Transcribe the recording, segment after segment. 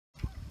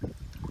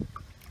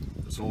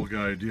Old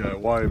Guy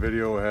DIY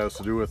video has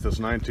to do with this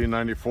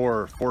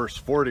 1994 Force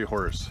 40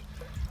 horse,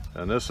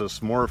 and this has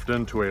morphed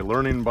into a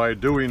learning by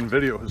doing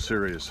video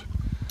series.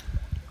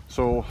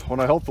 So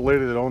when I helped the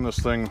lady that owned this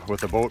thing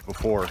with the boat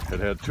before, it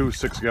had two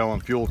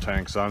 6-gallon fuel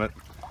tanks on it,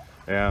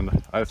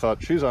 and I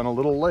thought, she's on a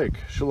little lake,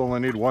 she'll only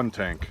need one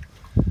tank.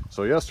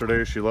 So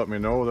yesterday she let me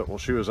know that while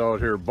she was out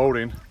here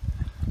boating,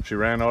 she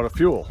ran out of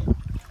fuel,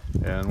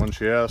 and when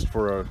she asked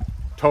for a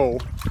tow,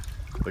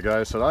 the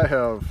guy said, I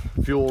have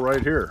fuel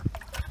right here.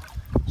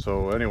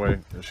 So anyway,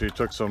 she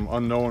took some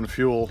unknown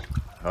fuel,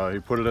 he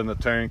put it in the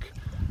tank,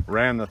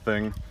 ran the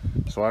thing.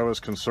 So I was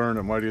concerned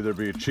it might either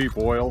be cheap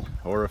oil,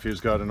 or if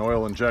he's got an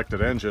oil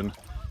injected engine,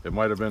 it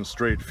might have been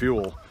straight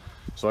fuel.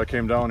 So I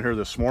came down here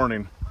this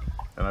morning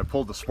and I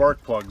pulled the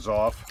spark plugs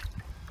off,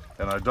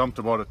 and I dumped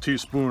about a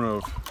teaspoon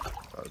of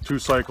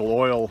 2-cycle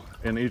oil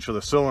in each of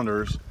the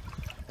cylinders.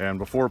 And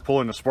before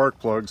pulling the spark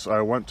plugs, I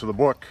went to the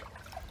book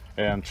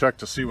and checked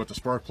to see what the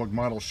spark plug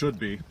model should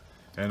be,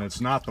 and it's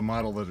not the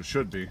model that it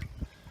should be.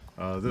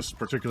 This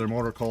particular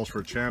motor calls for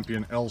a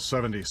Champion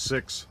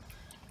L76,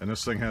 and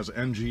this thing has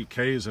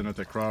NGKs in it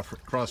that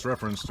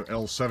cross-reference to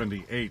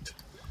L78.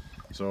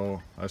 So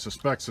I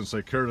suspect since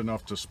they cared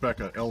enough to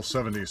spec a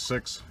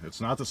L76, it's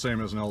not the same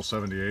as an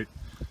L78,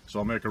 so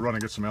I'll make a run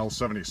and get some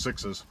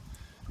L76s.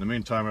 In the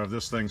meantime, I have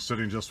this thing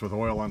sitting just with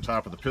oil on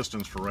top of the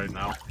pistons for right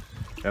now,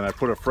 and I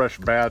put a fresh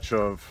batch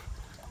of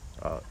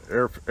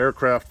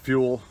aircraft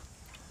fuel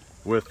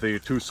with the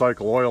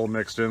 2-cycle oil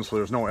mixed in, so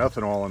there's no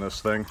ethanol in this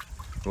thing.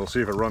 We'll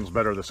see if it runs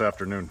better this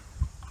afternoon.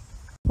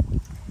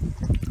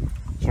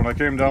 So when I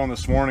came down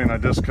this morning, I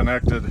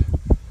disconnected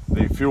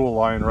the fuel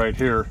line right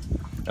here,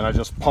 and I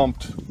just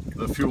pumped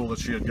the fuel that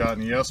she had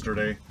gotten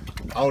yesterday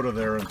out of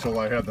there until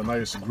I had the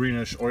nice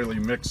greenish oily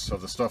mix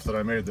of the stuff that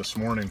I made this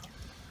morning.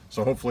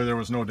 So hopefully there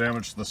was no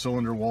damage to the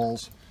cylinder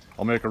walls.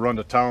 I'll make a run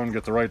to town,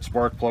 get the right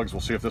spark plugs. We'll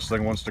see if this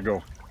thing wants to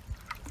go.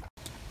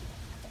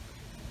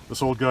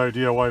 This Old Guy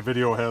DIY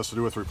video has to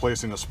do with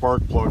replacing the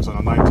spark plugs on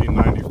a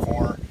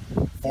 1994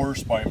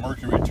 Force by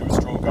Mercury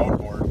 2-stroke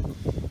outboard.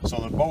 So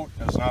the boat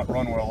has not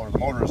run well, or the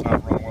motor has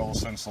not run well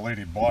since the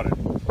lady bought it.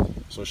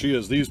 So she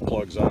has these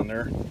plugs on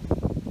there,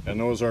 and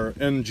those are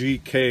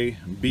NGK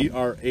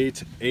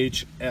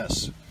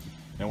BR8HS.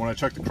 And when I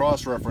checked the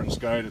cross-reference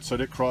guide, it said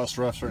it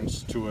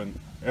cross-referenced to an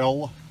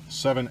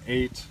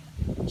L78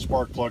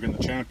 spark plug in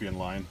the Champion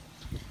line.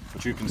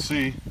 But you can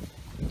see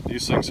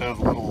these things have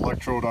a little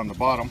electrode on the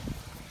bottom,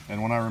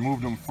 and when I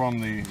removed them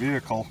from the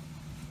vehicle,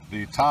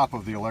 the top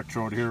of the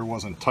electrode here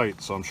wasn't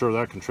tight, so I'm sure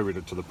that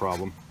contributed to the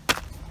problem.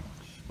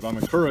 But I'm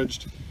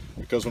encouraged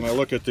because when I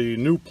look at the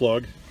new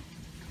plug,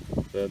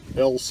 that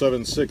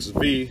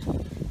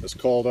L76V is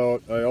called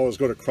out. I always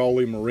go to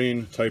Crowley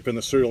Marine, type in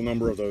the serial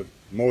number of the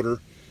motor,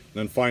 and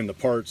then find the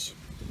parts.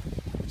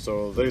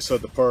 So they said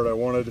the part I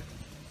wanted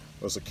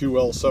was the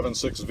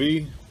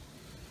QL76V,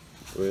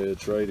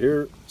 which right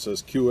here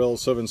says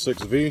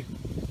QL76V.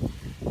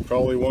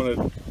 Crowley wanted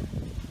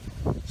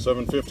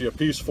 $7.50 a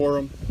piece for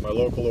them. My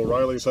local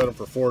O'Reilly's had them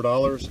for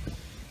 $4.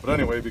 But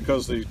anyway,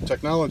 because the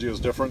technology is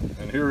different,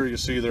 and here you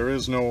see there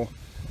is no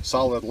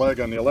solid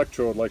leg on the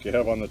electrode like you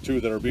have on the two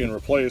that are being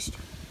replaced,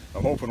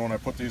 I'm hoping when I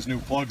put these new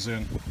plugs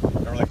in,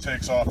 everything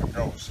takes off and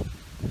goes.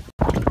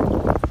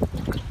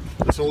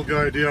 This Old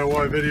Guy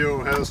DIY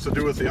video has to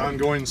do with the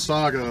ongoing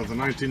saga of the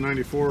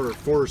 1994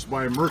 Force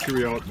by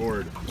Mercury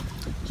outboard.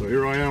 So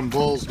here I am,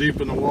 balls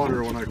deep in the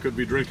water when I could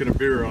be drinking a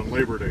beer on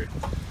Labor Day.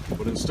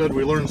 But instead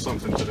we learned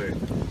something today.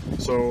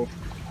 So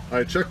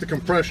I checked the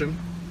compression,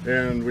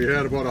 and we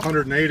had about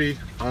 180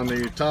 on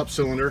the top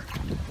cylinder,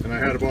 and I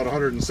had about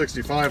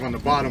 165 on the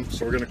bottom,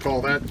 so we're going to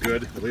call that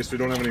good. At least we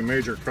don't have any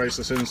major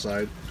crisis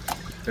inside.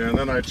 And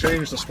then I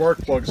changed the spark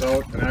plugs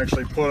out and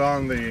actually put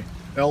on the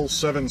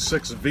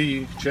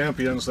L76V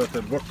Champions that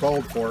the book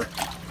called for,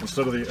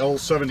 instead of the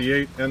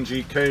L78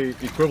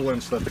 NGK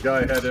equivalents that the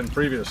guy had in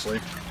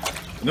previously.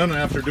 And then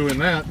after doing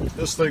that,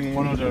 this thing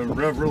wanted to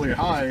rev really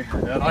high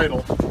at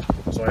idle,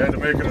 so I had to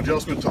make an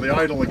adjustment to the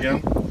idle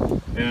again.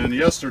 And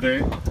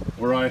yesterday,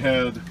 where I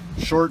had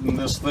shortened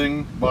this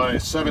thing by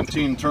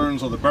 17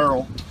 turns of the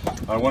barrel,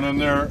 I went in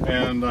there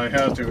and I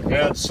had to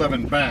add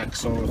 7 back,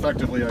 so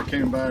effectively I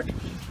came back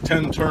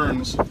 10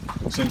 turns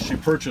since she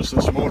purchased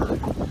this motor.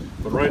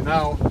 But right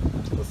now,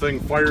 the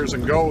thing fires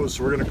and goes,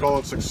 so we're going to call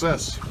it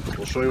success.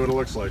 We'll show you what it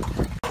looks like.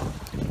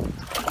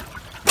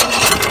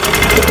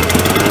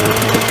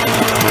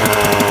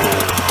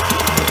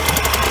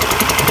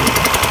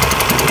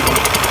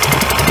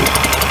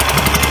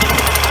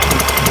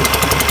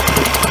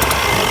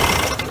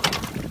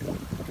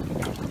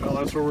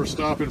 That's where we're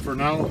stopping for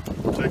now.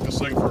 We'll take this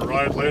thing for a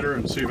ride later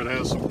and see if it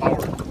has some power.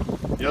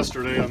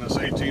 Yesterday on this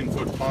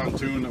 18-foot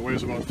pontoon that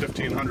weighs about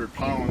 1,500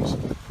 pounds,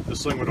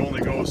 this thing would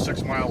only go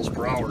 6 miles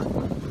per hour.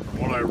 From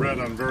what I read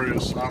on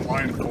various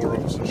online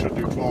forums, it should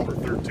do 12 or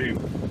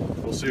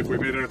 13. We'll see if we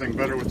made anything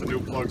better with the new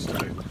plugs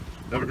today.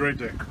 Have a great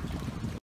day.